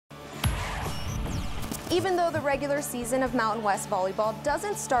Even though the regular season of Mountain West Volleyball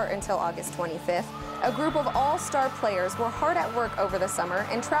doesn't start until August 25th, a group of all-star players were hard at work over the summer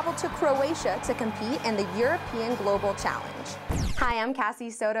and traveled to Croatia to compete in the European Global Challenge. Hi, I'm Cassie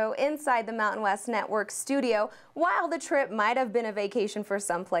Soto inside the Mountain West Network studio. While the trip might have been a vacation for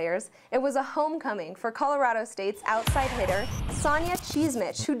some players, it was a homecoming for Colorado State's outside hitter, Sanja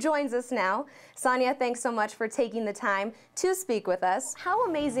Cizmic, who joins us now. Sanja, thanks so much for taking the time to speak with us. How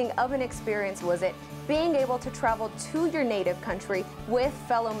amazing of an experience was it being able to travel to your native country with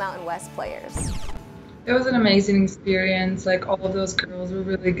fellow Mountain West players? It was an amazing experience. Like, all of those girls were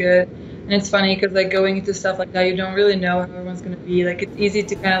really good. And it's funny because, like, going into stuff like that, you don't really know how everyone's going to be. Like, it's easy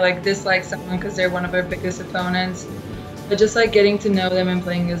to kind of, like, dislike someone because they're one of our biggest opponents. But just, like, getting to know them and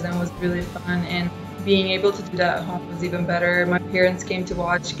playing against them was really fun. And being able to do that at home was even better. My parents came to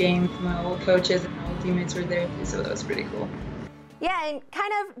watch games. My old coaches and my old teammates were there, too, so that was pretty cool. Yeah, and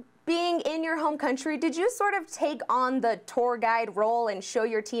kind of being in your home country, did you sort of take on the tour guide role and show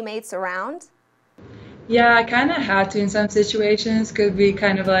your teammates around? Yeah, I kind of had to in some situations. Could be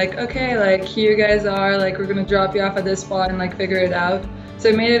kind of like, okay, like, here you guys are, like, we're gonna drop you off at this spot and like figure it out. So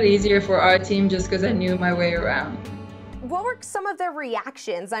it made it easier for our team just because I knew my way around. What were some of their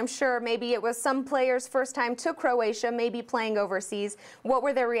reactions? I'm sure maybe it was some players' first time to Croatia, maybe playing overseas. What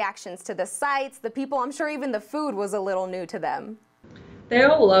were their reactions to the sights, the people? I'm sure even the food was a little new to them. They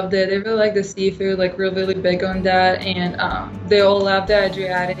all loved it. They really liked the seafood, like, we're really big on that, and they all loved the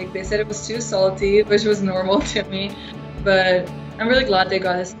Adriatic. They said it was too salty, which was normal to me, but I'm really glad they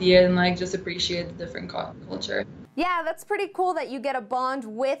got to see it and like just appreciate the different culture. Yeah, that's pretty cool that you get a bond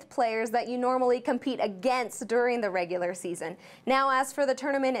with players that you normally compete against during the regular season. Now, as for the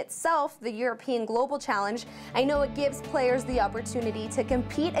tournament itself, the European Global Challenge, I know it gives players the opportunity to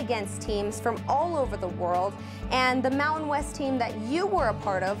compete against teams from all over the world, and the Mountain West team that you were a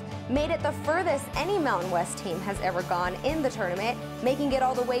part of made it the furthest any Mountain West team has ever gone in the tournament, making it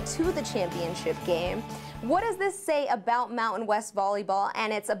all the way to the championship game. What does this say about Mountain West Volleyball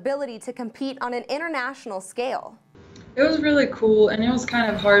and its ability to compete on an international scale? It was really cool, and it was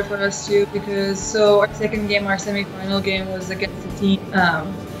kind of hard for us too because our second game, our semifinal game, was against the team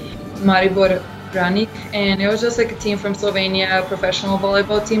Maribor Branik, and it was just like a team from Slovenia, a professional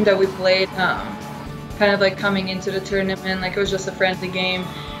volleyball team that we played kind of like coming into the tournament. Like, it was just a friendly game,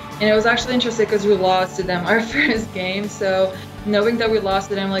 and it was actually interesting because we lost to them our first game. So knowing that we lost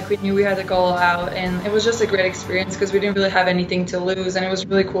to them, like, we knew we had to go all out, and it was just a great experience because we didn't really have anything to lose, and it was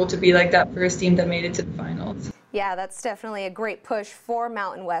really cool to be like that first team that made it to the finals. Yeah, that's definitely a great push for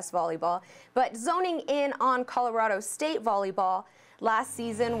Mountain West Volleyball. But zoning in on Colorado State Volleyball, last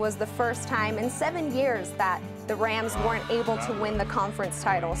season was the first time in 7 years that the Rams weren't able to win the conference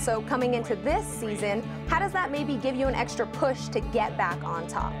title. So coming into this season, how does that maybe give you an extra push to get back on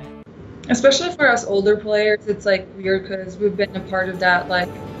top? Especially for us older players, it's like weird because we've been a part of that like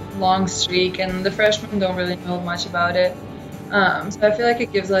long streak, and the freshmen don't really know much about it. So I feel like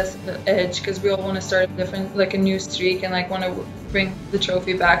it gives us the edge because we all want to start a new streak and like want to bring the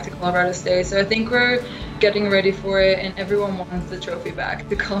trophy back to Colorado State. So I think we're getting ready for it, and everyone wants the trophy back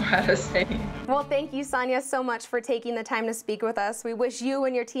to Colorado State. Well, thank you, Sanja, so much for taking the time to speak with us. We wish you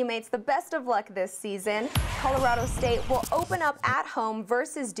and your teammates the best of luck this season. Colorado State will open up at home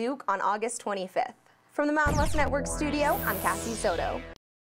versus Duke on August 25th. From the Mountain West Network studio, I'm Cassie Soto.